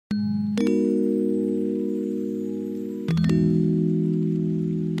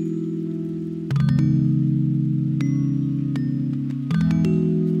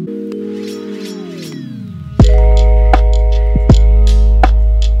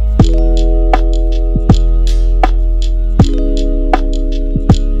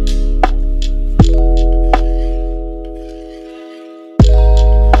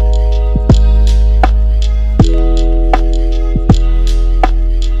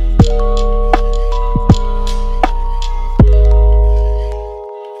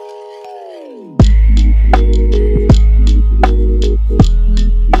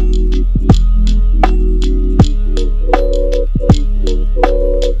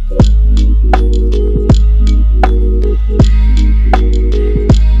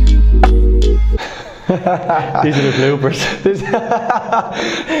These are the bloopers.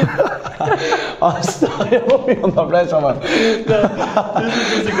 I'm not pressure, man. This is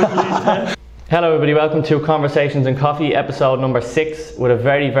just a complete test. Hello everybody, welcome to Conversations and Coffee, episode number 6, with a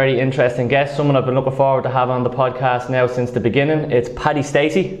very, very interesting guest, someone I've been looking forward to having on the podcast now since the beginning. It's Paddy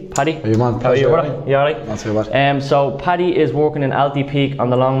Steacy. Paddy? How are you, man? How are you, brother? You alright? Not too bad. So Paddy is working in Alty Peak on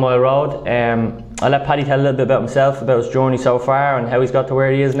the Long Mile Road. I'll let Paddy tell a little bit about himself, about his journey so far and how he's got to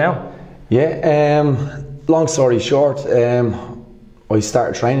where he is now. Yeah, long story short, I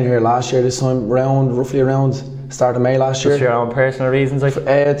started training here last year this time, roughly around start of May last year. Just your own personal reasons, like?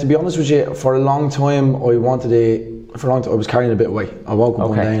 To be honest with you, for a long time I was carrying a bit of weight. I woke up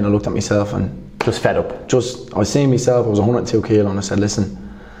one day and I looked at myself and just fed up. I was seeing myself, I was 102 kilo and I said, listen,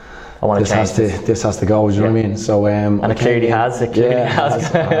 I want to change this has to go, do you know what I mean? So and it clearly has. It clearly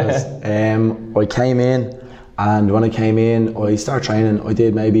has. I came in, and when I came in I started training. I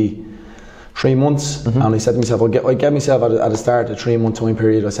did maybe 3 months, and I said to myself, I gave myself at the start a 3 month time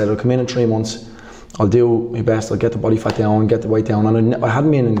period. I said I'll come in 3 months, I'll do my best, I'll get the body fat down, get the weight down, and I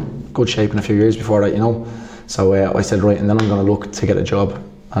hadn't been in good shape in a few years before that, you know. So I said, right, and then I'm going to look to get a job,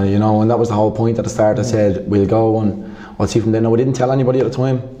 and you know, and that was the whole point at the start. I said we'll go and I'll see from there. No, I didn't tell anybody at the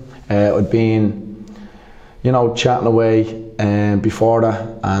time. I'd been, you know, chatting away before that,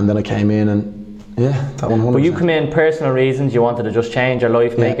 and then I came in and yeah, that 100%. But you come in personal reasons, you wanted to just change your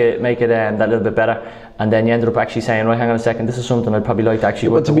life, make it that little bit better, and then you ended up actually saying, right, hang on a second, this is something I'd probably like to actually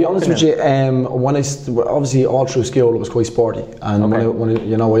work. But to be honest with you, when obviously all through school it was quite sporty, and when I,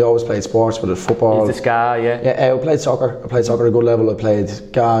 you know, I always played sports, whether it's football. It's the ska, yeah. I played soccer. I played soccer at a good level. I played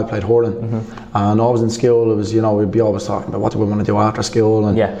ska, I played hurling, and always in school it was, you know, we'd be always talking about what do we want to do after school,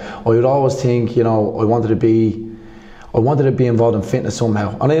 and I would always think, you know, I wanted to be involved in fitness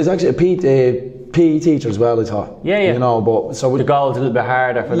somehow, and I was actually a PE teacher as well, I thought. Yeah. You know, but so the goal's a little bit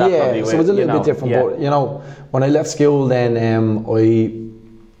harder for that. Yeah, probably, so it was a little bit different. But you know, when I left school, then I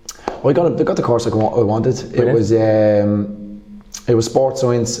got the course I wanted. Brilliant. It was sports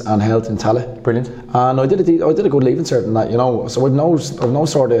science and health in Tala. Brilliant. And I did a good leaving cert in that. You know, so I've no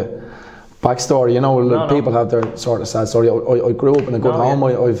sort of backstory, you know, people have their sort of sad story. I grew up in a good home.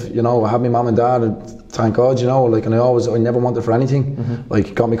 I've, you know, I had my mum and dad, and thank God, you know, like, and I never wanted for anything.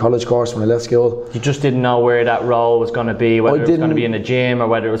 Like, got my college course when I left school. You just didn't know where that role was going to be, whether it was going to be in the gym or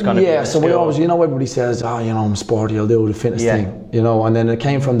whether it was going to be in the school. We always, you know, everybody says, oh, you know, I'm sporty, I'll do the fitness thing, you know, and then it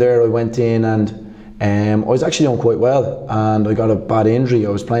came from there. I went in and I was actually doing quite well, and I got a bad injury.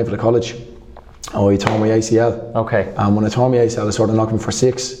 I was playing for the college. I tore my ACL. Okay. And when I tore my ACL, I sort of knocked me for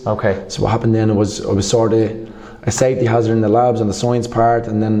 6. Okay. So what happened then was I was sort of a safety hazard in the labs and the science part,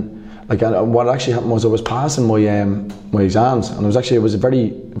 and then what actually happened was I was passing my exams, and it was a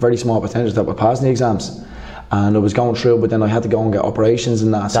very, very small potential that I was passing the exams, and I was going through, but then I had to go and get operations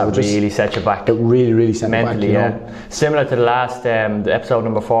and that. That really set you back. It really set me back. Mentally, yeah. Similar to the last the episode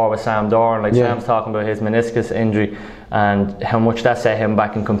number 4 with Sam Doran. Like Sam's talking about his meniscus injury and how much that set him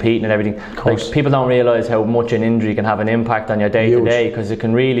back in competing and everything. Like, people don't realise how much an injury can have an impact on your day to day, because it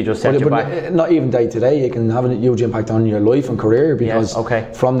can really just set you back. Not even day to day, it can have a huge impact on your life and career, because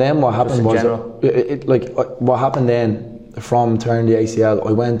from then what happened was what happened then from tearing the ACL,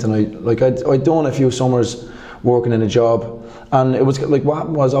 I went and I'd done a few summers working in a job, and it was like, what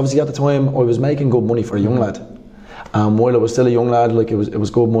happened was, obviously at the time I was making good money for a young lad. While I was still a young lad, like, it was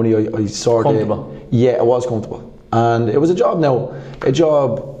good money. I sort of comfortable. Yeah, it was comfortable. And it was a job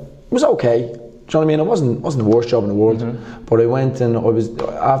was okay. Do you know what I mean? It wasn't the worst job in the world. But I went and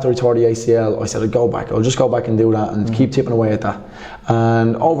after I tore the ACL, I said I'll just go back and do that and keep tipping away at that.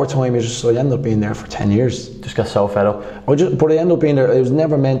 And over time, I ended up being there for 10 years. Just got so fed up. But I ended up being there. It was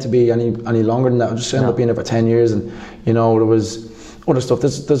never meant to be any longer than that. I just ended up being there for 10 years, and you know, there was other stuff.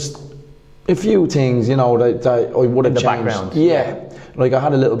 There's a few things, you know, that I would have changed. Background. Yeah. Like, I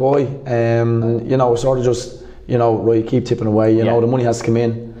had a little boy, and you know, sort of just, you know, right, keep tipping away. You know, the money has to come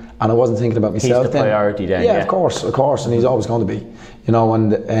in. And I wasn't thinking about myself. He's the priority then. Yeah, of course, and he's always going to be. You know,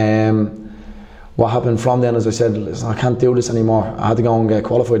 and what happened from then is I said, listen, I can't do this anymore. I had to go and get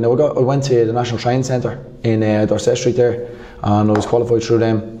qualified. Now I went to the National Training Centre in Dorset Street there, and I was qualified through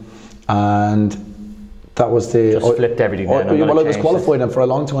them. And that was just flipped everything then. I was qualified, and for a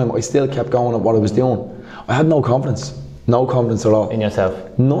long time I still kept going at what I was doing. I had no confidence at all. In yourself?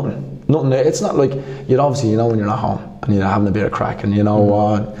 Nothing. It's not like, you'd obviously, you know, when you're not home and you're having a bit of crack, and you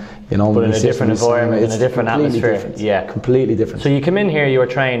know, you know, but in a different environment, in a different atmosphere. Different. Yeah, completely different. So you come in here, you were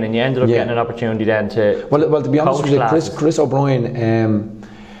trained, and you ended up getting an opportunity then to well, to be honest with you, Chris O'Brien,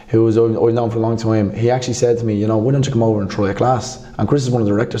 who was I've known for a long time, he actually said to me, you know, why don't you come over and try a class? And Chris is one of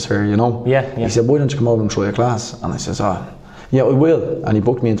the directors here, you know. Yeah. He said, why don't you come over and try a class? And I says, Yeah, I will. And he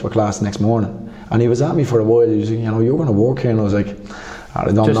booked me into a class the next morning. And he was at me for a while. He was like, you know, you're going to work here. And I was like, I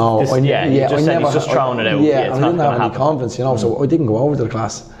don't know. He's just throwing it out. Yeah, I didn't have any confidence, you know, so I didn't go over to the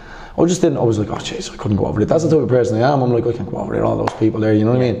class. I just didn't. I was like, oh jeez, I couldn't go over it. That's the type of person I am. I'm like, I can't go over there. All those people there, you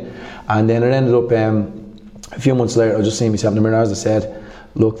know what I mean? And then it ended up a few months later. I just seen myself in the mirror, as I said,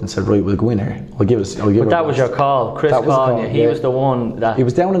 looked and said, right, we'll go in here. I'll give it. But that was your call. Chris called you. He was the one that. He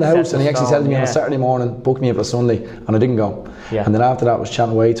was down in the house and he actually said to me on a Saturday morning, booked me in for Sunday, and I didn't go. Yeah. And then after that, I was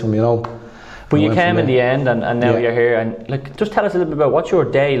chatting away to him, you know. But you came in the end, and now you're here, and like, just tell us a little bit about what's your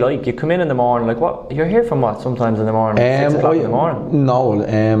day like. You come in the morning, like what? You're here from what? Sometimes in the morning, 6 o'clock in the morning. No,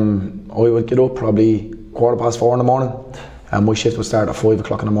 I would get up probably 4:15 in the morning, and my shift would start at 5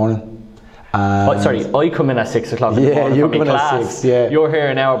 o'clock in the morning. I come in at 6 o'clock in the morning you for my class. At 6, yeah. You're here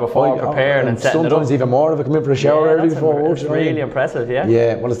an hour before preparing and setting it up. Sometimes even more if I come in for a shower early before work. It's really impressive, yeah.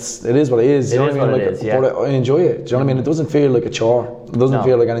 Yeah, well, it is what it is. It is what it is, yeah. But I enjoy it. Do you know what I mean? It doesn't feel like a chore. It doesn't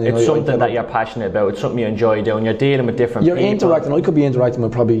feel like anything. It's something that you're passionate about. It's something you enjoy doing. You're dealing with different people. You're interacting. I could be interacting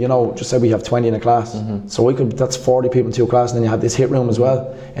with probably, you know, just say we have 20 in a class. So that's 40 people in 2 classes, and then you have this hit room as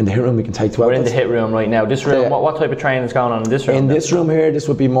well. In the hit room we can take 12. We're in the hit room right now. This room, what type of training is going on in this room? In this room here, this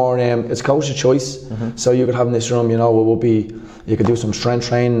would be more, it's coach's choice. So you could have in this room, you know, it would be, you could do some strength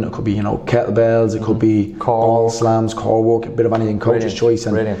training, it could be, you know, kettlebells, it could be ball slams, core work, a bit of anything, coach's choice.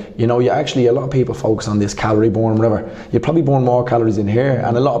 And you know, a lot of people focus on this calorie burn, whatever. You probably burn more calories in here,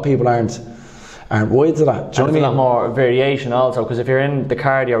 and a lot of people aren't wide to that. Do you know what I mean? A lot more variation also, because if you're in the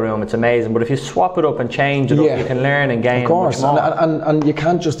cardio room, it's amazing. But if you swap it up and change it up, you can learn and gain. Of course, much more. And you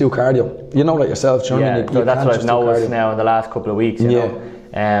can't just do cardio. You know that yourself. Do you know what I mean? That's what I've noticed now in the last couple of weeks. You know?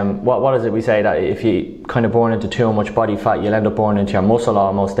 What is it we say, that if you kind of burn into too much body fat, you'll end up burning into your muscle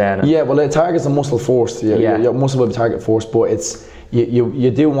almost then? Yeah, well, it targets the muscle first. Your muscle will be target first, but it's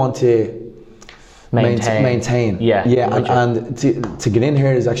you do want to maintain. And to get in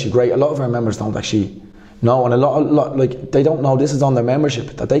here is actually great. A lot of our members don't actually know, and a lot like they don't know this is on their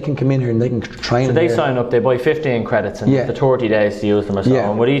membership, that they can come in here and they can train. So they sign up, they buy 15 credits and for 30 days to use them or so.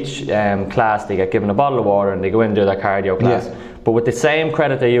 And with each class, they get given a bottle of water and they go in and do their cardio class. But with the same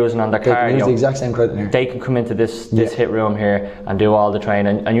credit they're using on their cardio, use the exact same credit in here. They can come into this hit room here and do all the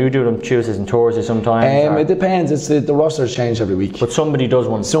training. And you do them Tuesdays and Thursdays sometimes? It depends. It's the rosters change every week. But somebody does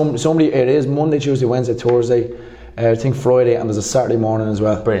one. Somebody. It is Monday, Tuesday, Wednesday, Thursday. I think Friday, and there's a Saturday morning as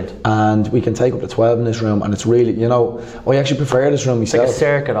well. Brilliant. And we can take up to 12 in this room, and it's really, you know, I actually prefer this room myself. It's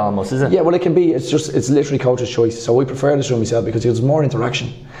like a circuit almost, is it? Yeah, well, it can be. It's literally coach's choice. So we prefer this room myself because there's more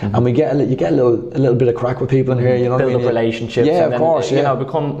interaction, and you get a little bit of crack with people in here. You know, build up relationships. Yeah, and of course. You know,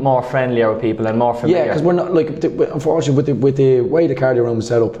 become more friendlier with people and more familiar. Yeah, because we're not like, unfortunately, with the way the cardio room is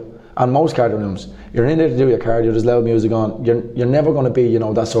set up. And most cardio rooms, you're in there to do your cardio, there's loud music on, you're never going to be, you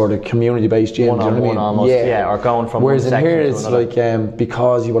know, that sort of community-based gym. One-on-one almost, or going from whereas one in here to it's another. like,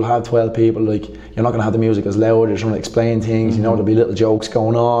 because you will have 12 people, like, you're not going to have the music as loud, you're trying to explain things, you know, there'll be little jokes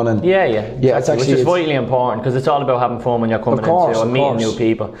going on. And it's actually, which is vitally important, because it's all about having fun when you're coming into and meeting new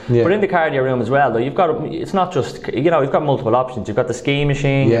people. But in the cardio room as well, though, it's not just, you know, you've got multiple options. You've got the ski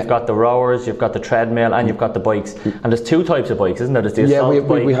machine, you've got the rowers, you've got the treadmill, and you've got the bikes. And there's 2 types of bikes, isn't there? There's the assault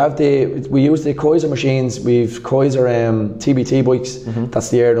bike. We use the Kaiser machines. We've Kaiser TBT bikes. That's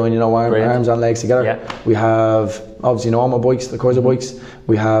the Airdyne, you know, arms and legs together. We have obviously normal bikes, the Kaiser bikes.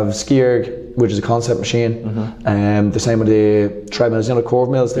 We have Skierg, which is a concept machine. The same with the treadmills, you know, the curve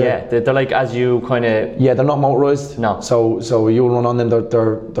mills there. Yeah, they're like, as you kind of... Yeah, they're not motorised. No. So you'll run on them,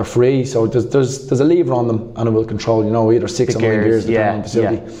 they're free. So there's a lever on them, and it will control, you know, either 6 or 9 gears depending on the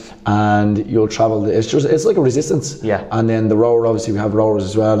facility. And you'll travel, it's like a resistance. Yeah. And then the rower, obviously we have rowers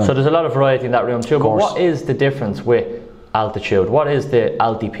as well. So there's a lot of variety in that room too. But what is the difference with altitude? What is the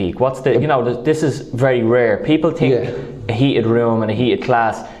alti-peak? What's the, you know, this is very rare. People think a heated room and a heated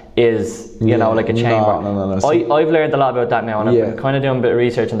class is, you know, like a chamber. No. I've learned a lot about that now, and I've been kind of doing a bit of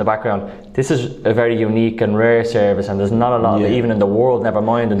research in the background. This is a very unique and rare service, and there's not a lot of it, even in the world, never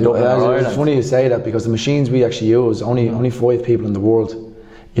mind in Dublin or Ireland. It's funny you say that, because the machines we actually use, only 5 people in the world,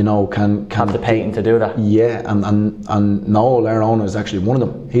 you know, can have the patent to do that. Yeah, and Noel, our owner, is actually one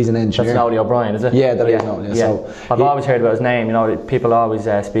of them. He's an engineer. That's Noel O'Brien, is it? Yeah, that is Noel. Yeah. So I've always heard about his name. You know, people always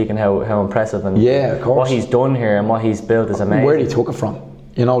speaking how impressive and of course. What he's done here and what he's built is amazing. Where he took it from.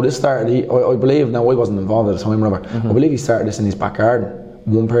 You know, this started, I believe, now I wasn't involved at the time, remember, I believe he started this in his back garden,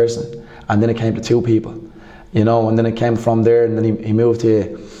 one person, and then it came to 2 people, you know, and then it came from there, and then he moved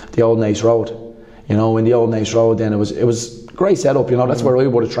to the Old Nace Road. You know, in the Old Nace Road, then it was great setup, you know, that's where I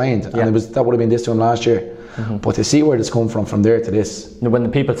would have trained, and that would have been this time last year. But to see where this come from there to this. When the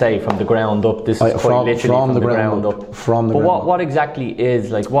people say from the ground up, this is quite literally from the ground up. From the but ground what exactly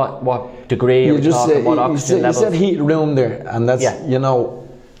is, like, what degree are we talking, what oxygen levels? You said heated room there, and that's, you know,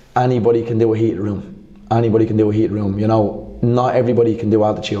 anybody can do a heated room. Anybody can do a heated room, you know. Not everybody can do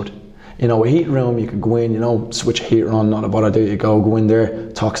altitude. You know, a heat room, you could go in, you know, switch a heater on, not a bother, there you go in there,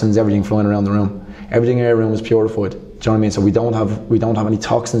 toxins, everything flowing around the room. Everything in our room is purified. Do you know what I mean? So we don't have any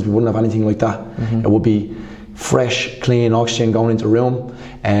toxins, we wouldn't have anything like that. It would be fresh, clean oxygen going into the room.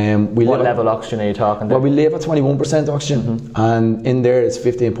 What level oxygen are you talking there? Well, we live at 21% oxygen, and in there it's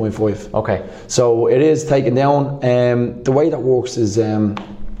 15.5. Okay. So it is taken down. The way that works is,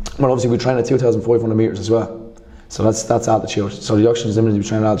 well, obviously we train at 2,500 meters as well. So that's altitude. So the oxygen is limited to be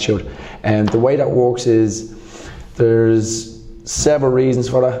trained at altitude. And the way that works is there's several reasons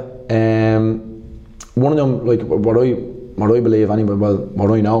for that. One of them, like what I believe anyway, well,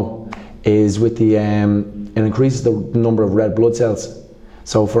 what I know is with the it increases the number of red blood cells.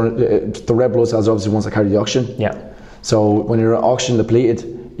 So for the red blood cells are obviously ones that carry the oxygen. Yeah. So when you're oxygen depleted,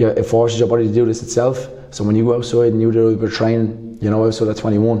 it forces your body to do this itself. So when you go outside and you do a bit of training, you know, outside at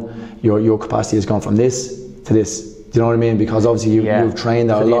 21, your capacity has gone from this to this. Do you know what I mean? Because obviously you've trained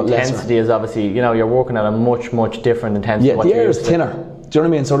at a lot lesser. The intensity is obviously, you know, you're working at a much different intensity. Yeah, the air is thinner. Do you know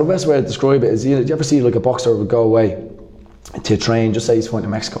what I mean? So the best way to describe it is, do you ever see like a boxer would go away to train, just say he's going to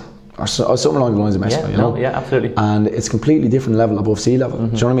Mexico or something along the lines of Mexico, you know? Yeah, absolutely. And it's completely different level above sea level. Do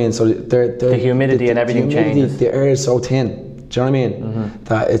you know what I mean? So the humidity and everything changes. The air is so thin. Do you know what I mean?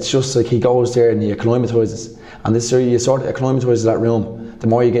 That it's just like he goes there and he acclimatises. And this you sort of acclimatises that room. The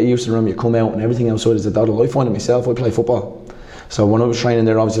more you get used to the room, you come out and everything outside is a doddle. I find it myself, I play football. So when I was training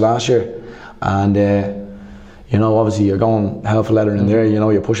there obviously last year, and you know, obviously you're going hell for leather in there, you know,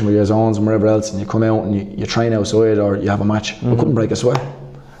 you're pushing with your zones and wherever else, and you come out and you train outside or you have a match. I couldn't break a sweat.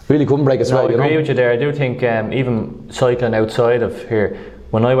 Really couldn't break a sweat. I agree with you there. I do think even cycling outside of here,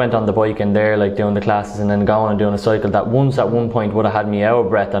 when I went on the bike in there, like doing the classes and then going and doing a cycle, that once at one point would have had me out of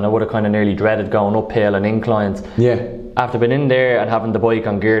breath, and I would have kind of nearly dreaded going uphill and inclines. Yeah. After being in there and having the bike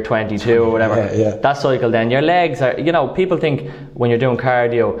on gear 22 or whatever, that cycle, then your legs are, you know, people think when you're doing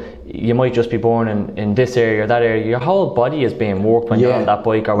cardio you might just be born in this area or that area. Your whole body is being worked when you're on that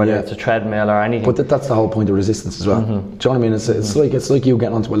bike, or whether it's a treadmill or anything. But that's the whole point of resistance as well. Do you know what I mean? It's like you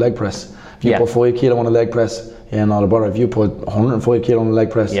getting onto a leg press. If you put 5 kilo on a leg press, not a bother. If you put 105 kilo on a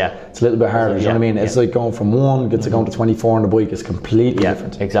leg press, it's a little bit harder. You know what I mean? It's like going from 1 to going to 24 on the bike is completely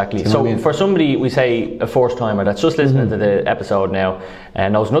different. Exactly. So I mean? For somebody, we say a first timer that's just listening to the episode now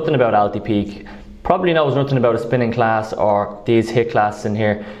and knows nothing about Alti-Peak, probably knows nothing about a spinning class or these HIIT classes in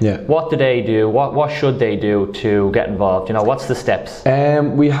here. What do they do? What should they do to get involved? You know, what's the steps?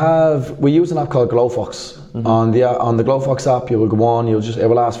 We use an app called GlowFox. On the GlowFox app, you will go on. It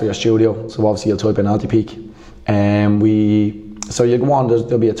will ask for your studio. So obviously you'll type in Alti-Peak. So you go on.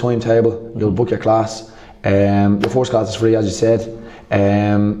 There'll be a timetable. You'll book your class. Your first class is free, as you said.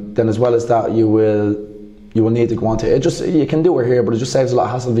 Then as well as that, you will need to go on to it. You can do it here, but it just saves a lot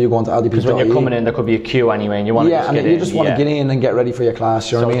of hassle if you go on to Alti-Peak. Because when you're coming in, there could be a queue anyway, and you want to just get in. You just want to get in and get ready for your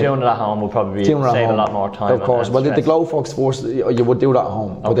class. You know what I mean? Doing it at home will probably save a lot more time. Of course. Well, the GlowFox force, you would do that at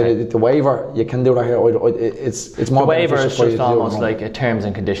home. Okay. But the waiver, you can do that here. It's more. The waiver is just almost like a terms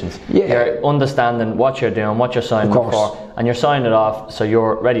and conditions. You're understanding what you're doing, what you're signing up for, and you're signing it off, so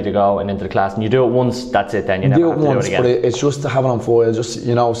you're ready to go and into the class. And you do it once, that's it. Then you never have to do it again. But it's just to have it on file. Just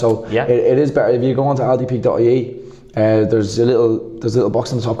so it is better if you go on to altipeak.ie. There's a little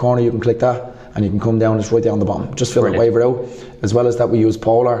box in the top corner. You can click that, and you can come down. It's right down the bottom. Just fill the waiver out. As well as that, we use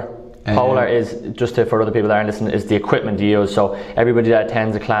Polar. Polar is, just for other people that aren't listening, is the equipment you use. So everybody that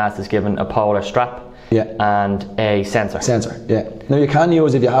attends a class is given a Polar strap. And a sensor. Now you can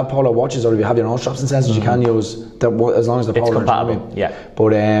use, if you have Polar watches or if you have your own straps and sensors, you can use that as long as the Polar. It's compatible.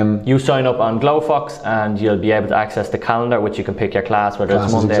 But you sign up on GlowFox and you'll be able to access the calendar, which you can pick your class, whether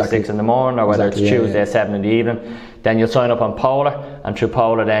it's Monday at 6 in the morning or whether it's Tuesday at 7 in the evening. Then you'll sign up on Polar, and through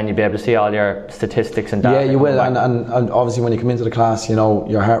Polar then you'll be able to see all your statistics and data. Yeah, you will, and obviously when you come into the class,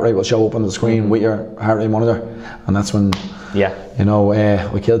 your heart rate will show up on the screen with your heart rate monitor, and that's when we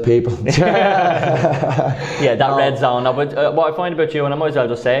kill people. That red zone. No, but what I find about you, and I might as well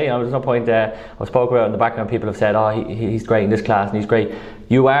just say, there's no point. I spoke about it in the background. People have said, "Oh, he's great in this class, and he's great."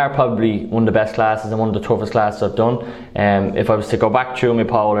 You are probably one of the best classes and one of the toughest classes I've done. If I was to go back through my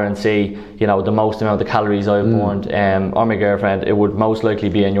Polar and see, the most amount of calories I've burned, or my girlfriend, it would most likely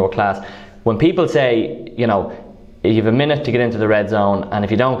be in your class. When people say, you have a minute to get into the red zone, and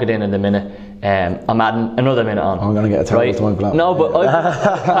if you don't get in the minute, I'm adding another minute on. I'm going to get a terrible time for that. No, but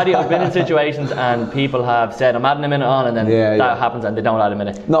Paddy, I've been in situations and people have said, I'm adding a minute on, and then that happens and they don't add a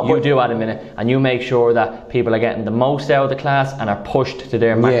minute. No, you do add a minute, and you make sure that people are getting the most out of the class and are pushed to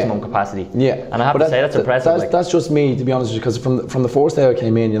their maximum capacity. Yeah. And I have to say, that's impressive. That's just me, to be honest, because from the first day I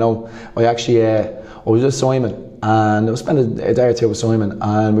came in, you know, I actually, I was with Simon, and I spent a day or two with Simon,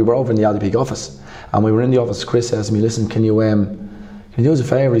 and we were over in the Aldi Peak office, and we were in the office. Chris says to me, listen, can you do us a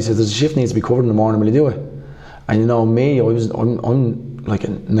favour? He says, there's a shift needs to be covered in the morning, will you do it? And you know me, I'm like a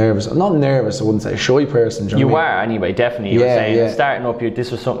nervous, I'm not nervous, I wouldn't say a shy person. You were anyway, definitely. You were saying, starting up,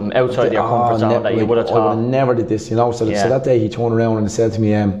 this was something outside your comfort zone that you would have thought. I would have never did this, you know. So that day he turned around and said to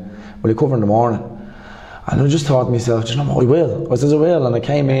me, will you cover in the morning? And I just thought to myself, you know what, I will. I said, I will. And I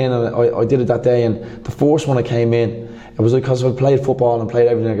came in and I did it that day. And the first one I came in, it was like, because I played football and played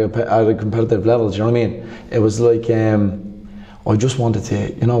everything at a competitive level, do you know what I mean? It was like, I just wanted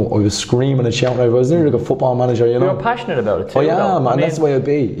to, you know, I was screaming and shouting. I was nearly like a football manager, you know. You're passionate about it too. I am, and that's the way I'd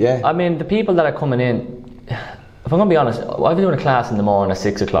be, yeah. I mean, the people that are coming in, if I'm going to be honest, I've been doing a class in the morning at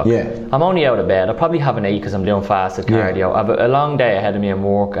 6 o'clock. Yeah. I'm only out of bed. I probably have an 8 because I'm doing fasted cardio. I have a long day ahead of me in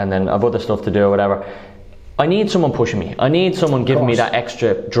work, and then I have other stuff to do or whatever. I need someone pushing me. I need someone giving me that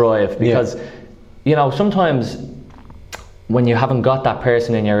extra drive, because, you know, sometimes when you haven't got that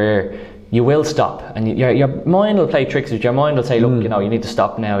person in your ear, you will stop, and your mind will play tricks with you. Your mind will say, look, you know, you need to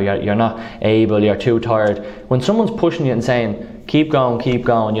stop now, you're not able, you're too tired. When someone's pushing you and saying, keep going,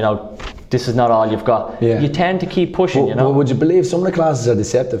 you know, this is not all you've got, you tend to keep pushing, you know. Well, would you believe some of the classes are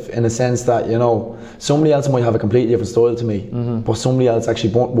deceptive in the sense that, you know, somebody else might have a completely different style to me, but somebody else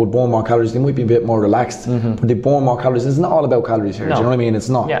actually would burn more calories. They might be a bit more relaxed, but they burn more calories. It's not all about calories here, do you know what I mean? It's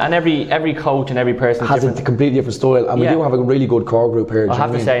not. Yeah, and every coach and every person has a completely different style, and we do have a really good core group here. I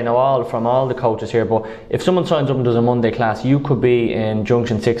have to say, now, from all the coaches here, but if someone signs up and does a Monday class, you could be in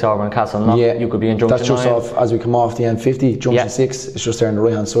Junction 6 over in Castleknock, you could be in Junction 9. That's just off, as we come off the M50, Junction 6, it's just there on the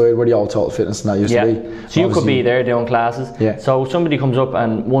right hand side where the old Total Fitness and that used to be. So you could be there doing classes. So somebody comes up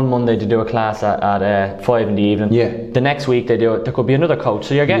and one Monday they do a class at 5 in the evening. The next week they do it. There could be another coach.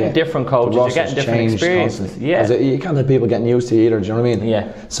 So you're getting different coaches. You're getting different experiences. You can't have people getting used to it either. Do you know what I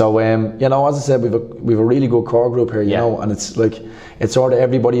mean? So you know, as I said, we've a really good core group here. You know, and it's like it's sort of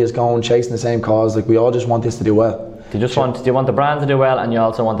everybody is going chasing the same cause. Like we all just want this to do well. You want the brand to do well, and you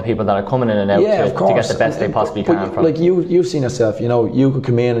also want the people that are coming in and out to get the best they possibly can from. Like you've seen yourself, you know, you could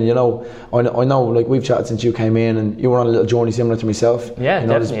come in and, you know, I know, like we've chatted since you came in, and you were on a little journey similar to myself. Yeah, you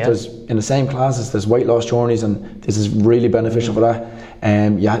know, definitely. There's in the same classes, there's weight loss journeys, and this is really beneficial for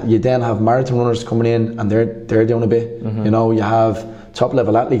that. You then have marathon runners coming in, and they're doing a bit. You know, you have top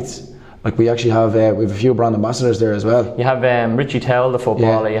level athletes. Like we actually have, we have a few brand ambassadors there as well. You have Richie Towell, the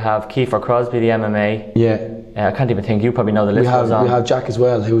footballer. You have Kiefer Crosby, the MMA. I can't even think. You probably know the list. We have Jack as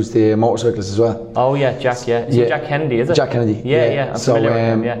well, who's the motorcyclist as well. Oh yeah, Jack. Is it Jack Kennedy? Is it? Jack Kennedy. I'm familiar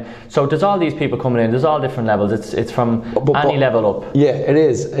with him. So there's all these people coming in. There's all different levels. It's from any level up. Yeah, it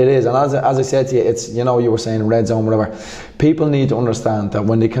is. And as I said to you, it's, you know, you were saying red zone, whatever. People need to understand that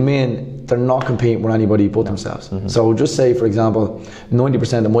when they come in, they're not competing with anybody but themselves. So just say, for example,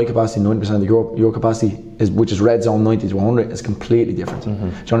 90% of my capacity, 90% of your capacity, which is red zone 90 to 100, is completely different. Do you know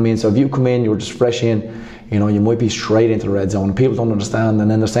what I mean? So if you come in, you're just fresh in, you know, you might be straight into the red zone, and people don't understand, and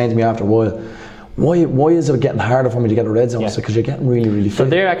then they're saying to me after a while, why is it getting harder for me to get the red zone? It's because you're getting really, really fit. So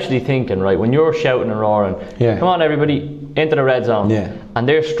they're actually thinking, right, when you're shouting and roaring, come on everybody, into the red zone, and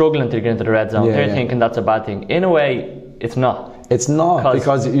they're struggling to get into the red zone, they're thinking that's a bad thing. In a way, it's not. It's not,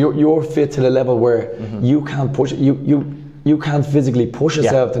 because you're fit to the level where you can't push it. You can't physically push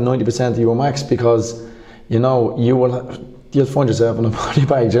yourself to 90% of your max, because, you know, you'll find yourself in a body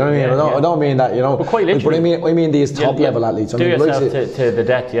bag. Do you know what I mean? I don't mean that, you know. But quite literally. But I mean these top level athletes. I mean, yourself to the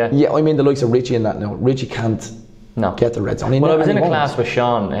death, Yeah, I mean the likes of Richie and that. No, Richie can't get the red zone. Well, I was in a class with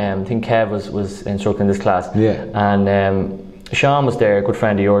Sean. I think Kev was instructing this class. And Sean was there, a good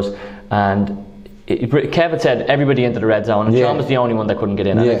friend of yours, and Kev had said everybody into the red zone, and Sean was the only one that couldn't get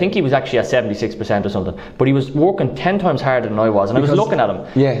in. And I think he was actually at 76% or something. But he was working 10 times harder than I was, and I was looking at him.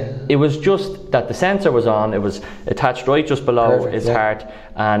 It was just that the sensor was on. It was attached right just below his heart,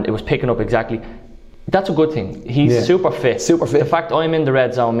 and it was picking up exactly. That's a good thing. He's super fit. The fact I'm in the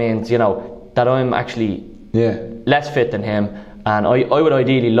red zone means, you know, that I'm actually less fit than him, and I would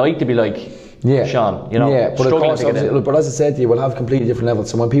ideally like to be like Sean, you know, but of course, but as I said to you, we'll have completely different levels.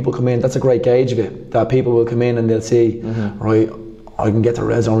 So when people come in, that's a great gauge of it. That people will come in and they'll see, right, I can get the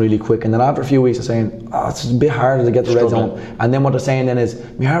red zone really quick, and then after a few weeks, they're saying, it's a bit harder to get the red zone. And then what they're saying then is,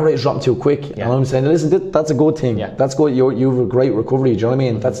 my heart rate is dropping too quick. And I'm saying, listen, that's a good thing. That's good. You have a great recovery. Do you know what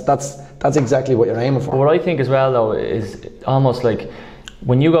I mean? That's exactly what you're aiming for. But what I think as well, though, is almost like,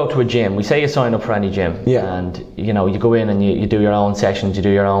 when you go to a gym, we say you sign up for any gym, and you know, you go in and you do your own sessions, you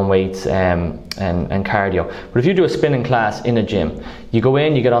do your own weights and cardio. But if you do a spinning class in a gym, you go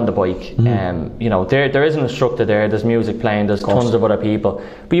in, you get on the bike, you know, there is an instructor there, there's music playing, there's tons of other people,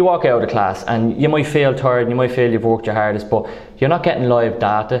 but you walk out of the class and you might feel tired, you might feel you've worked your hardest, but you're not getting live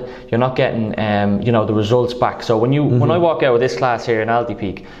data, you're not getting you know, the results back. So when I walk out of this class here in Alty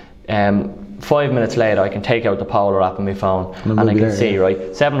Peak, 5 minutes later I can take out the Polar app on my phone and I can see,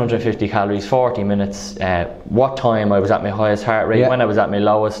 right, 750 calories, 40 minutes, what time I was at my highest heart rate, when I was at my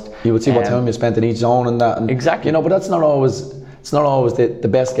lowest. You would see what time you spent in each zone and that. And, exactly. You know, but that's not always, it's not always the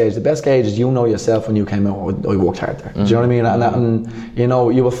best gauge. The best gauge is, you know yourself when you came out, I worked hard there. Do you know what I mean? And you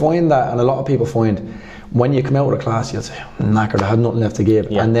know, you will find that, and a lot of people find, when you come out of the class, you'll say, knackered, I had nothing left to give.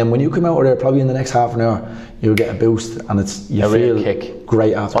 And then when you come out of there, probably in the next half an hour, you'll get a boost, and you feel real kick.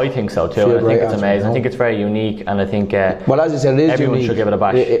 Great after. I think so too. I think it's amazing. I think it's very unique, and I think well, as you said, it is everyone unique. Should give it a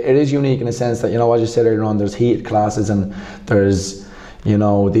bash. It is unique in the sense that, you know, as you said earlier on, there's heated classes and there's, you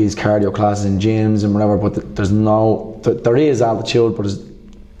know, these cardio classes in gyms and whatever, but there's no, there is altitude, but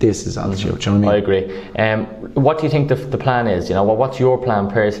this is altitude. Do you know what I mean? I agree. What do you think the plan is? You know, what's your plan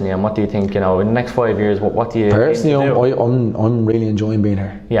personally, and what do you think, you know, in the next 5 years, what do you personally do? I'm really enjoying being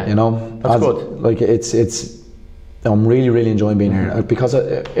here. Yeah, you know, that's good. Like I'm really enjoying being here, because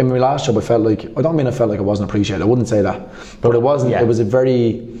in my last job I felt like, I don't mean I felt like I wasn't appreciated, I wouldn't say that, but it wasn't. It was a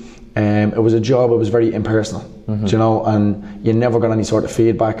very it was a job, it was very impersonal, do you know, and you never got any sort of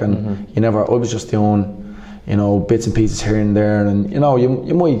feedback, and I was just doing, you know, bits and pieces here and there, and you know,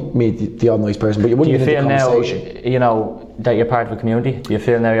 you might meet the odd nice person, but you wouldn't get into conversation. Do you feel now, you know, that you're part of a community? Do you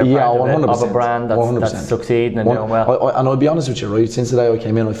feel now you're part of a brand that's succeeding and doing well? And I'll be honest with you, right, since the day I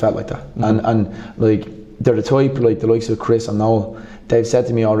came in, I felt like that. And like, they're the type, like the likes of Chris and Noel, they've said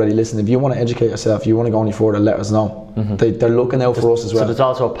to me already, listen, if you want to educate yourself, you want to go any further, let us know. They're looking out for us as well. So there's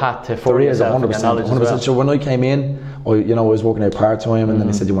also a path to further yourself and your knowledge as well. So when I came in, I was working out part-time, and then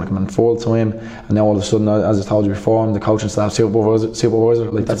they said, you want to come in full-time, and now all of a sudden, as I told you before, I'm the coaching staff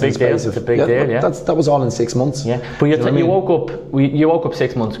supervisor. Like, that's a big deal. It's a big deal, yeah. That was all in 6 months. Yeah, but you woke up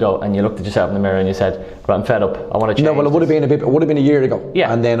 6 months ago, and you looked at yourself in the mirror and you said, right, I'm fed up, I want to change. No, well, it would have been a year ago.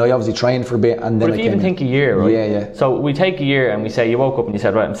 Yeah. And then I obviously trained for a bit, and then but if you even think a year, right? Yeah. So we take a year and we say you woke up and you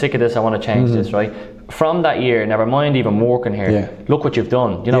said, right, I'm sick of this, I want to change this, right? From that year, never mind even working here, look what you've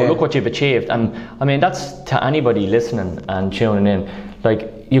done, you know, look what you've achieved. And I mean, that's to anybody listening and tuning in.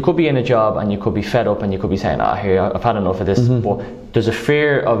 Like, you could be in a job and you could be fed up and you could be saying, here, I've had enough of this. But there's a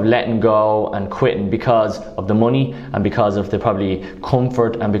fear of letting go and quitting because of the money, and because of the probably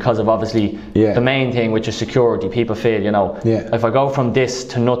comfort, and because of obviously the main thing, which is security. People feel, you know, if I go from this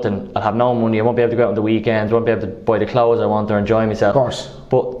to nothing, I'll have no money, I won't be able to go out on the weekends, I won't be able to buy the clothes I want or enjoy myself. Of course.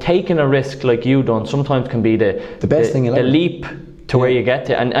 But taking a risk like you done sometimes can be the best thing in life. The leap to where you get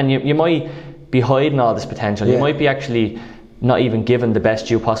to, and you might be hiding all this potential. You might be actually not even given the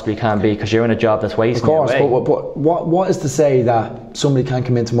best you possibly can be, because you're in a job that's wasting you away. Of course, but what is to say that somebody can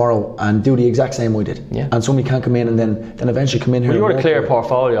come in tomorrow and do the exact same I did, and somebody can come in and then eventually come in here. Well, you're a clear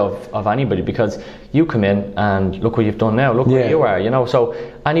portfolio of anybody, because you come in and look what you've done now, look where you are, you know, so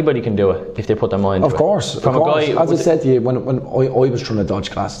anybody can do it if they put their mind to it. Of course. A guy, as I said to you, when I was trying to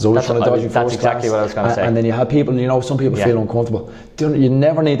dodge classes, that's exactly what I was going to say. And then you have people, you know, some people feel uncomfortable. You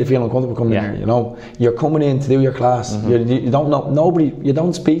never need to feel uncomfortable coming in here, you know. You're coming in to do your class. You don't know nobody, you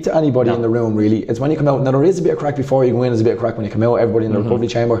don't speak to anybody in the room really. It's when you come out. Now there is a bit of crack before you go in, there's a bit of crack when you come out. Everybody in the recovery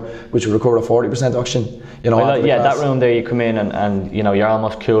chamber, which will recover at 40% oxygen, you know. Well, that room there, you come in and you know, you're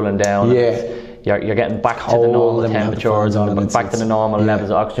almost cooling down. You're getting back to the normal temperatures and back to the normal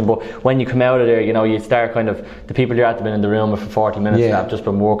levels of oxygen. But when you come out of there, you know, you start kind of, the people you're at have been in the room for 40 minutes that have just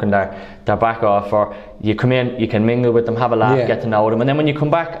been working they're back off, or you come in, you can mingle with them, have a laugh, get to know them, and then when you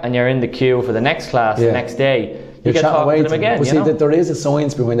come back and you're in the queue for the next class the next day, you get talking to them again. But see, that there is a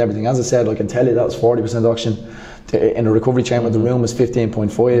science behind everything. As I said, I can tell you that was 40% oxygen. In a recovery chamber, the room was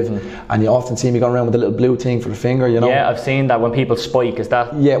 15.5, and you often see me going around with a little blue thing for the finger, you know. Yeah, I've seen that when people spike. Is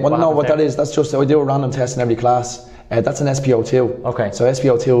that? Yeah, well, no, what that is, that's just, I do a random test in every class. That's an SpO2. Okay. So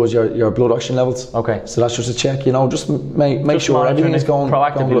SpO2 is your blood oxygen levels. Okay. So that's just a check, you know, just make sure everything is going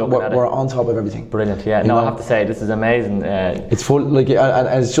proactively. We're on top of everything. Brilliant. Yeah. No, I have to say, this is amazing. It's full, like,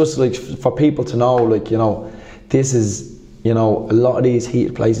 and it's just like for people to know, like, you know, this is, you know, a lot of these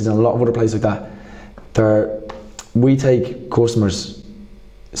heated places and a lot of other places like that. We take customers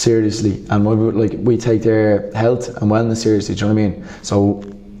seriously, and we take their health and wellness seriously. Do you know what I mean? So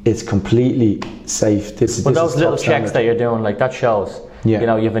it's completely safe. But those little checks that you're doing, like, that shows. You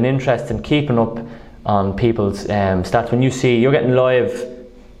know, you have an interest in keeping up on people's stats. When you see you're getting live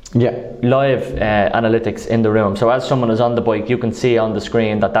live analytics in the room. So as someone is on the bike, you can see on the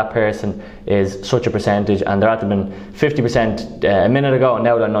screen that person is such a percentage, and they're at been 50% a minute ago, and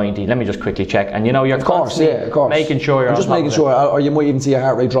now they're 90. Let me just quickly check. And you know, you're constantly making sure you're just making sure, or you might even see a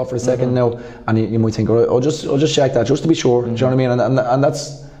heart rate drop for a second now, and you might think, I'll just check that just to be sure. Do you know what I mean? And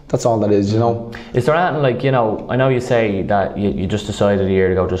that's all that is, you know. Is there anything, like, you know, I know you say that you just decided a year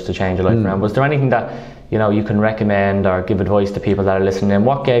ago just to change your life around. Was there anything that, you know, you can recommend or give advice to people that are listening? And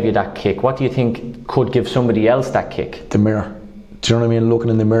what gave you that kick? What do you think could give somebody else that kick? The mirror. Do you know what I mean? Looking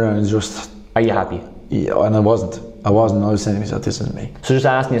in the mirror and just... Are you happy? Yeah, and I wasn't. I was saying to myself, this isn't me. So just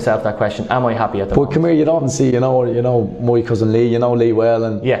asking yourself that question, am I happy at the moment? But come here, you'd often see, you know, my cousin Lee, you know Lee well,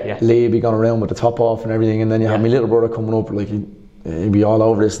 and Lee be going around with the top off and everything, and then you have my little brother coming up, like he'd be all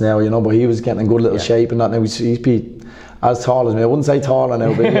over this now, you know, but he was getting in good little shape and that. Now he'd be as tall as me. I wouldn't say taller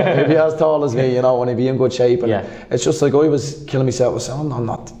now, but he'd be as tall as me, you know, and he'd be in good shape. And it's just like I was killing myself. I was saying, I'm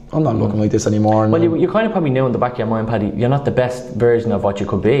not looking like this anymore. And well, you kind of probably knew in the back of your mind, Paddy, you're not the best version of what you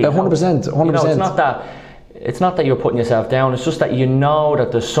could be. 100%. You know, it's not that you're putting yourself down, it's just that you know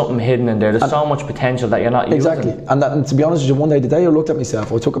that there's something hidden in there. There's so much potential that you're not using. Exactly. And to be honest with you, one day, the day I looked at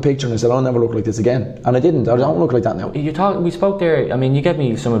myself, I took a picture and I said, I'll never look like this again. And I didn't. I don't look like that now. We spoke there, I mean, you gave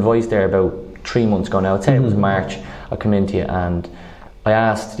me some advice there about 3 months ago now. I'd say it was March. I come into you and I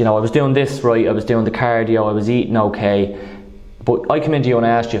asked, you know, I was doing this right, I was doing the cardio, I was eating okay. But I come into you and I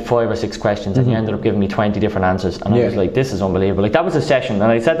asked you 5 or 6 questions and you ended up giving me 20 different answers, and I was like, this is unbelievable. Like, that was a session, and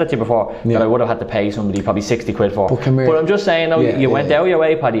I said that to you before, that I would have had to pay somebody probably 60 quid for. But I'm just saying, you went out your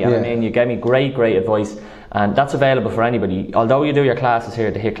way, Paddy, and I mean, you gave me great advice, and that's available for anybody. although you do your classes here,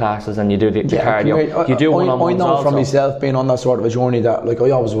 the HIIT classes, and you do the cardio, you do one-on-ones. I know from myself, being on that sort of a journey, that like I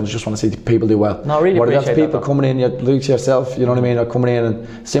always just want to see people do well. No, really whether that's people that, coming in, you look to yourself, you know what I mean, or coming in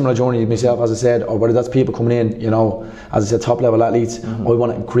and similar journey to myself, as I said, or whether that's people coming in, you know, as I said, top level athletes. I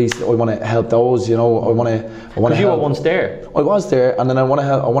want to increase, I want to help those, you know, I want to because you were once there. I was there, and then I want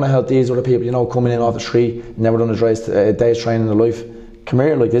to help these other people, you know, coming in off the street, never done a day's training in their life. Come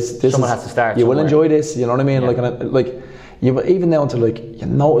here, like this someone has to start you somewhere. Will enjoy this, you know what I mean? Like you even down to, like, you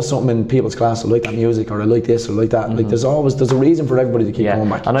notice something in people's class, I like that music, or I like this, or like that. Like there's a reason for everybody to keep going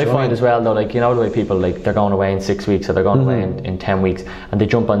back. And I find as well though, like, you know, the way people, like, they're going away in 6 weeks, or they're going away in 10 weeks, and they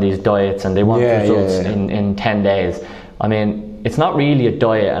jump on these diets and they want results in 10 days. I mean, it's not really a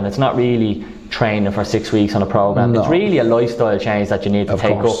diet, and it's not really training for 6 weeks on a program. It's really a lifestyle change that you need to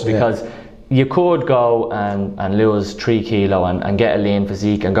take up, because you could go and lose 3 kilo and get a lean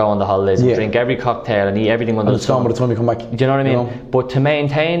physique and go on the holidays and drink every cocktail and eat everything under the sun. By the time you come back. Do you know what I mean? You know? But to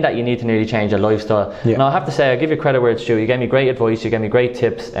maintain that, you need to nearly change your lifestyle. And I have to say, I give you credit where it's due. You gave me great advice, you gave me great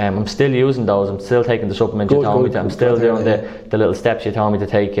tips. I'm still using those. I'm still taking the supplement you told me to. I'm still doing the little steps you told me to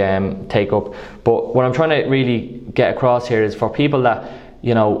take up. But what I'm trying to really get across here is for people that,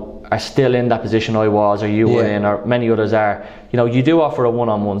 you know, are still in that position I was, or you were in, or many others are, you know, you do offer a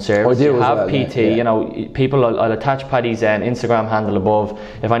one-on-one service. You have PT, you know, people, I'll attach Paddy's Instagram handle above.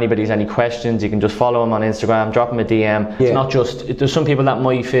 If anybody's any questions, you can just follow him on Instagram, drop him a DM. It's not just, there's some people that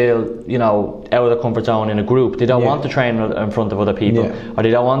might feel, you know, out of their comfort zone in a group. They don't want to train in front of other people, or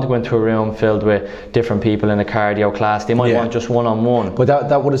they don't want to go into a room filled with different people in a cardio class. They might want just one-on-one. But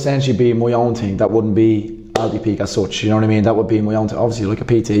that would essentially be my own thing. That wouldn't be Aldi Peak as such, you know what I mean? That would be my own thing. Obviously, like a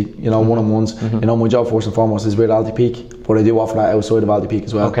PT, you know, one-on-ones. You know, my job first and foremost is with Aldi Peak, but I do offer that outside of Aldi Peak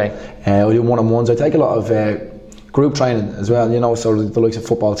as well. I do one-on-ones. I take a lot of group training as well, you know, so the likes of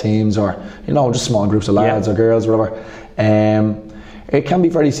football teams, or, you know, just small groups of lads or girls or whatever. It can be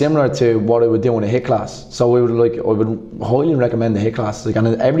very similar to what I would do in a HIIT class. So I would highly recommend the HIIT class, like, and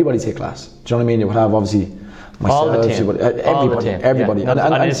everybody's HIIT class. Do you know what I mean? You would have obviously myself, everybody. And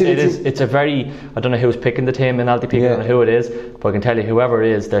it's a very, I don't know who's picking the team in Aldi Peak, I don't know who it is, but I can tell you, whoever it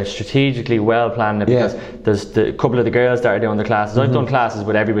is, they're strategically well planned, because there's a couple of the girls that are doing the classes. I've done classes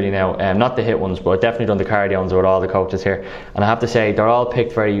with everybody now, not the HIIT ones, but I've definitely done the cardio ones with all the coaches here, and I have to say they're all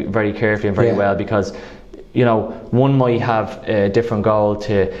picked very, very carefully and very well, because, you know, one might have a different goal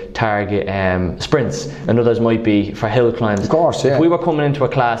to target sprints, and others might be for hill climbs. Of course, If we were coming into a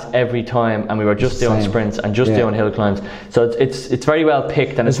class every time and we were just doing sprints and just doing hill climbs, so it's very well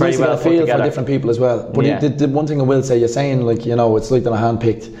picked, and it's very well put together. For different people as well. But the one thing I will say, you're saying, like, you know, it's like they're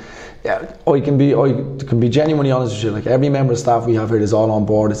hand-picked. I can be genuinely honest with you. Like, every member of staff we have here is all on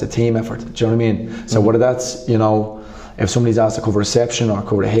board. It's a team effort. Do you know what I mean? So whether that's, you know, if somebody's asked to cover reception or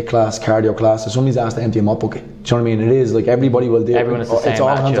cover a HIIT class, cardio class, if somebody's asked to empty a mop bucket, do you know what I mean? It is like everybody will do. Everyone is the same. It's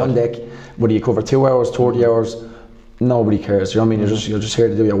all hands on deck. Whether you cover 2 hours, 30 hours, nobody cares. Do you know what I mean? You're just here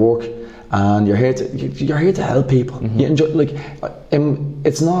to do your work, and you're here to help people. You enjoy, like,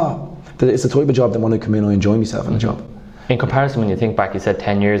 it's the type of job that when I come in, I enjoy myself in the job. In comparison, when you think back, you said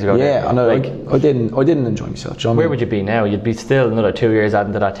 10 years ago. Yeah, and I didn't enjoy myself. Do you know where would you be now? You'd be still another 2 years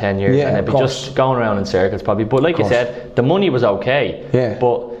adding to that 10 years, and it'd be just going around in circles probably. But like you said, the money was okay. Yeah.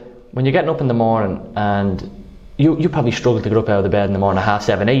 But when you're getting up in the morning and you probably struggle to get up out of the bed in the morning at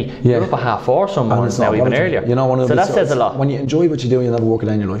 7:30, 8. Yeah. You're up at 4:30 some mornings now, even earlier. You know, so that says a lot. When you enjoy what you do, you'll never work a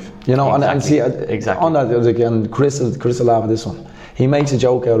day in your life. You know, exactly. and see, on that again, Chris will laugh at this one. He makes a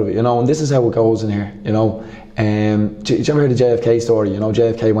joke out of it, you know, and this is how it goes in here, you know. Did you ever hear the JFK story? You know,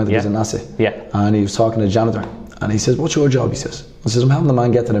 JFK went to visit NASA. Yeah. And he was talking to the janitor, and he says, "What's your job?" He says, "I'm helping the man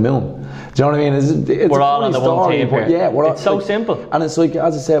get to the moon." Do you know what I mean? It's we're all on the one team here. Yeah, it's so simple. And it's like,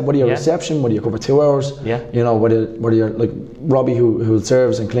 as I said, whether you're reception, whether you cover 2 hours, you know, whether you're like Robbie who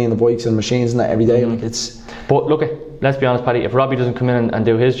serves and clean the bikes and machines and that every day, like it's. But look, let's be honest, Paddy. If Robbie doesn't come in and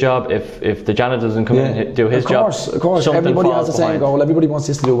do his job, if the janitor doesn't come in and do his job, of course, everybody has the same goal. Everybody wants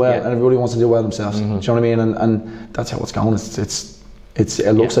this to do well, and everybody wants to do well themselves. Do you know what I mean? And that's how it's going.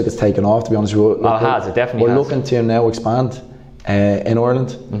 It looks like it's taken off. To be honest with you, it has. It definitely has. We're looking to now expand in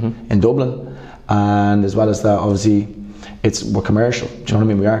Ireland, in Dublin, and as well as that, obviously, we're commercial. Do you know what I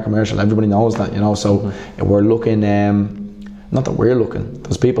mean? We are commercial. Everybody knows that, you know. So we're looking. Not that we're looking.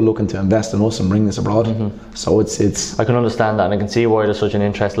 There's people looking to invest in us and bring this abroad. So it's. I can understand that, and I can see why there's such an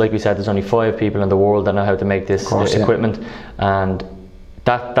interest. Like we said, there's only 5 people in the world that know how to make this equipment, and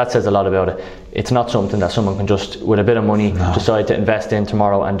that says a lot about it. It's not something that someone can just, with a bit of money, decide to invest in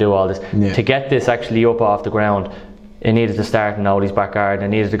tomorrow and do all this. To get this actually up off the ground, it needed to start in Odie's backyard, it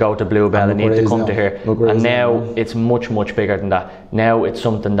needed to go to Bluebell, it needed to come to here. And now it's much, much bigger than that. Now it's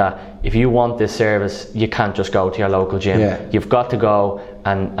something that if you want this service, you can't just go to your local gym. You've got to go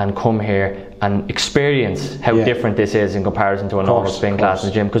and come here and experience how different this is in comparison to a normal spin class in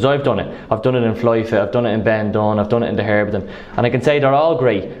the gym. Because I've done it. I've done it in Flyfit, I've done it in Ben Dunn, I've done it in the Herberton. And I can say they're all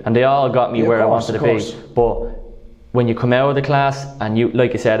great and they all got me where I wanted to be. But when you come out of the class and you,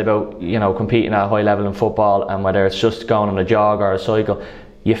 like you said about, you know, competing at a high level in football, and whether it's just going on a jog or a cycle,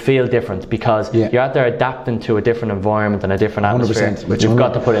 you feel different because you're out there adapting to a different environment and a different atmosphere. But you've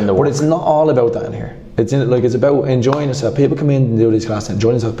got to put in the work. But it's not all about that in here. It's about enjoying yourself. People come in and do these classes,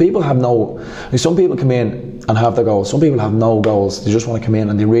 enjoying themselves. People have some people come in and have their goals. Some people have no goals. They just want to come in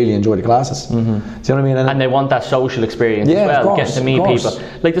and they really enjoy the classes. Do you know what I mean? And they want that social experience as well, getting to meet people.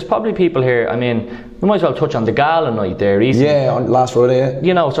 Like there's probably people here, I mean, we might as well touch on the gala night there recently. Yeah, on last Friday,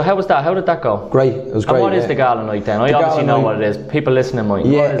 You know, so how was that? How did that go? Great, it was great. And what is the gala night then? I obviously know what it is. People listening might.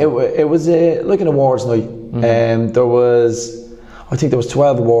 Yeah, it was like an awards night. There was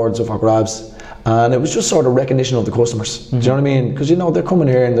 12 awards up for grabs. And it was just sort of recognition of the customers. Do you know what I mean? Because, you know, they're coming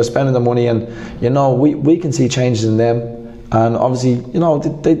here and they're spending the money, and, you know, we can see changes in them. And obviously, you know,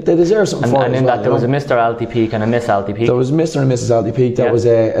 they deserve something for it. And in that there was a Mr. Alty Peak and a Miss Alty Peak. There was Mr. and Mrs. Alty Peak. That was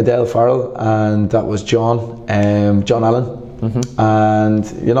Adele Farrell, and that was John Allen. And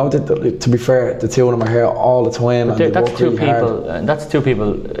you know, to be fair, the two of them are here all the time. And that's two people. That's 2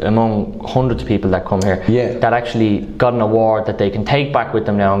 people among hundreds of people that come here. That actually got an award that they can take back with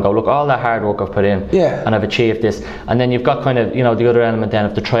them now and go, look, all that hard work I've put in, and I've achieved this. And then you've got kind of, you know, the other element then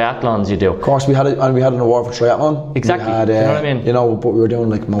of the triathlons you do. Of course, we had an award for triathlon. Exactly. We had, you know what I mean? You know, but we were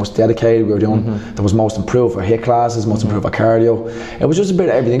doing like most dedicated. We were doing there was most improved for HIIT classes, most improved for cardio. It was just a bit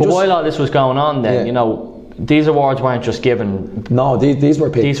of everything. But while all this was going on, then you know, these awards weren't just given. No, these were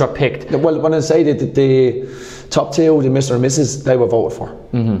picked. These were picked. Well, when I say that the top 2, the Mr. and Mrs., they were voted for.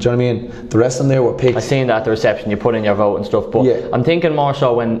 Do you know what I mean? The rest of them there were picked. I seen that at the reception, you put in your vote and stuff. But I'm thinking more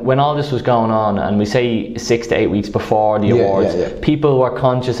so when all this was going on, and we say 6 to 8 weeks before the awards, people were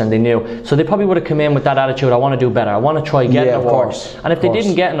conscious and they knew. So they probably would have come in with that attitude, I want to do better, I want to try get an award. And if they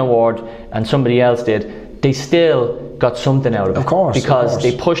didn't get an award and somebody else did, they still got something out of it. Of course. Because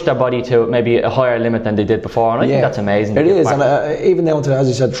they pushed their body to maybe a higher limit than they did before, and I think that's amazing. It is, and even down to, as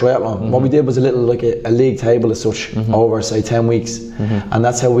you said, triathlon. What we did was a little like a league table as such over, say, 10 weeks, and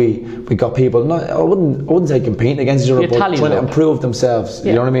that's how we got people. I wouldn't say competing against each other, but trying to improve themselves.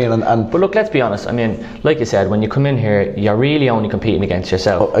 You know what I mean? And but look, let's be honest. I mean, like you said, when you come in here, you're really only competing against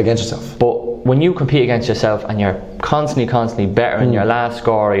yourself. But when you compete against yourself and you're constantly bettering your last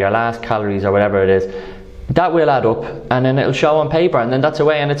score or your last calories or whatever it is, that will add up, and then it'll show on paper, and then that's a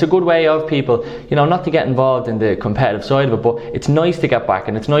way, and it's a good way of people, you know, not to get involved in the competitive side of it, but it's nice to get back,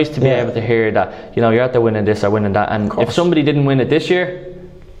 and it's nice to be able to hear that, you know, you're out there winning this or winning that, and if somebody didn't win it this year,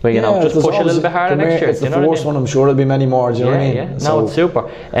 well, you know, just push a little bit harder next year. It's the first one, I'm sure there'll be many more, do you know what I mean? No, it's super.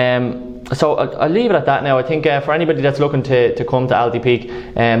 So I'll leave it at that now. I think for anybody that's looking to come to Aldi Peak,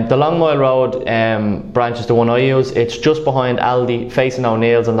 the Long Mile Road branch is the one I use. It's just behind Aldi, facing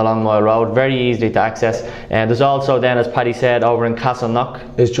O'Neill's on the Long Mile Road, very easily to access. And there's also then, as Paddy said, over in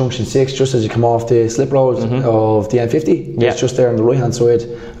Castleknock. It's Junction 6, just as you come off the slip road of the N50. It's just there on the right hand side.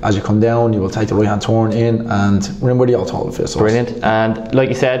 As you come down, you will take the right hand turn in, and we're in where the old toilet is. Brilliant. And like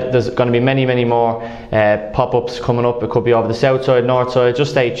you said, there's going to be many more pop-ups coming up. It could be over the south side, north side.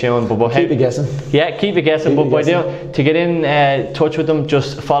 Just stay tuned. But keep it guessing. Yeah, keep it guessing. To get in touch with them,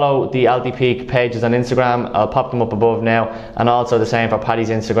 just follow the Aldi Peak pages on Instagram. I'll pop them up above now, and also the same for Paddy's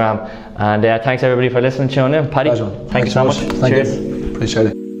Instagram. And thanks everybody for listening, tuning in. Paddy, thank you so much. Thank you. Appreciate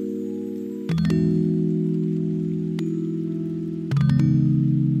it.